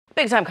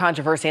Big time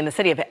controversy in the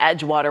city of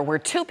Edgewater, where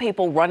two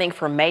people running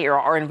for mayor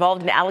are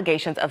involved in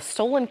allegations of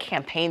stolen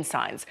campaign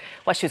signs.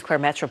 West 2's Claire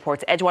Metz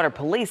reports Edgewater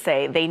police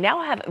say they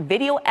now have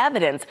video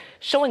evidence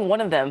showing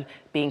one of them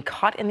being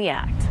caught in the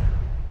act.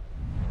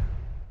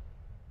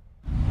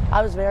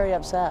 I was very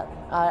upset.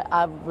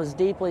 I was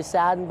deeply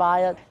saddened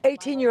by it.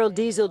 18-year-old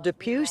Diesel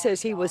Depew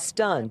says he was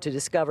stunned to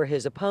discover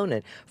his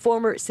opponent,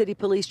 former city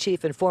police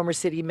chief and former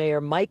city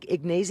mayor Mike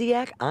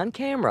Ignasiak, on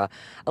camera,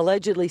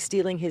 allegedly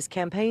stealing his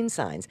campaign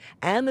signs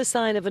and the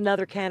sign of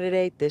another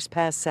candidate this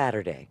past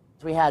Saturday.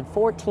 We had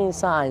 14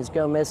 signs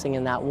go missing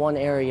in that one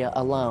area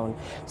alone.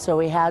 So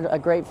we had a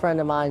great friend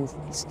of mine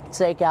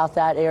stake out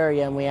that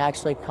area, and we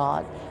actually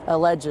caught,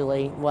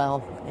 allegedly,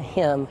 well,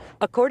 him.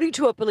 According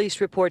to a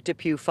police report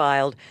Depew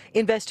filed,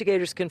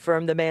 investigators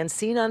confirmed the man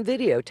seen on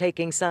video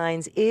taking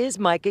signs is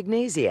Mike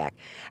Ignasiak,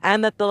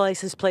 and that the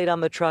license plate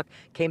on the truck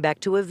came back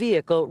to a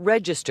vehicle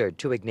registered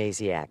to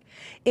Ignasiak.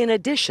 In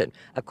addition,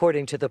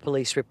 according to the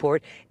police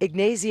report,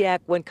 Ignasiak,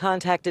 when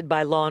contacted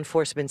by law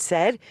enforcement,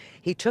 said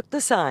he took the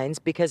signs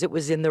because it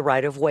was in the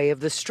right-of-way of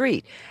the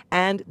street,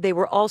 and they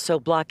were also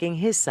blocking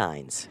his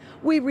signs.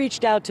 We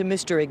reached out to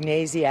Mr.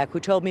 Ignasiak, who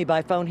told me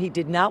by phone he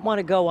did not want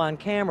to go on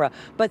camera,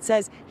 but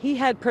says he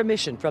had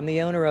permission from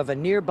the owner of a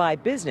nearby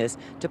business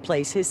to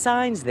place his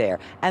signs there,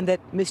 and that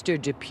Mr.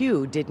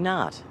 Depew did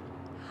not.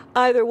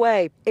 Either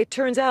way, it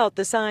turns out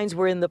the signs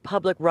were in the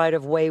public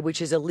right-of-way,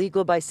 which is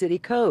illegal by city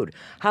code.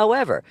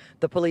 However,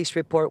 the police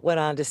report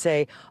went on to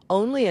say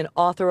only an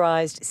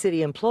authorized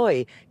city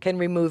employee can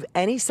remove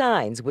any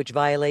signs which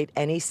violate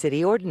any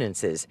city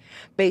ordinances.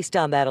 Based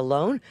on that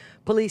alone,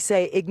 police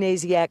say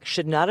Ignasiak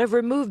should not have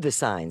removed the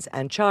signs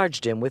and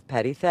charged him with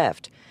petty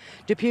theft.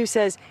 Depew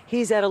says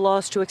he's at a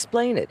loss to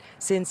explain it,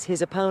 since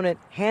his opponent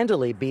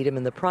handily beat him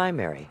in the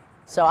primary.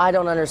 So I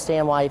don't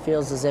understand why he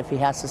feels as if he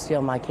has to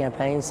steal my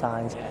campaign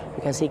signs,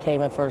 because he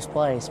came in first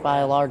place by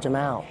a large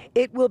amount.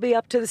 It will be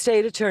up to the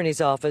state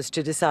attorney's office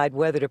to decide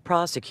whether to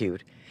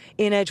prosecute.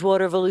 In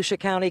Edgewater, Volusia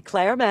County,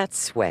 Claire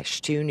Metz,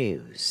 West 2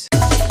 News.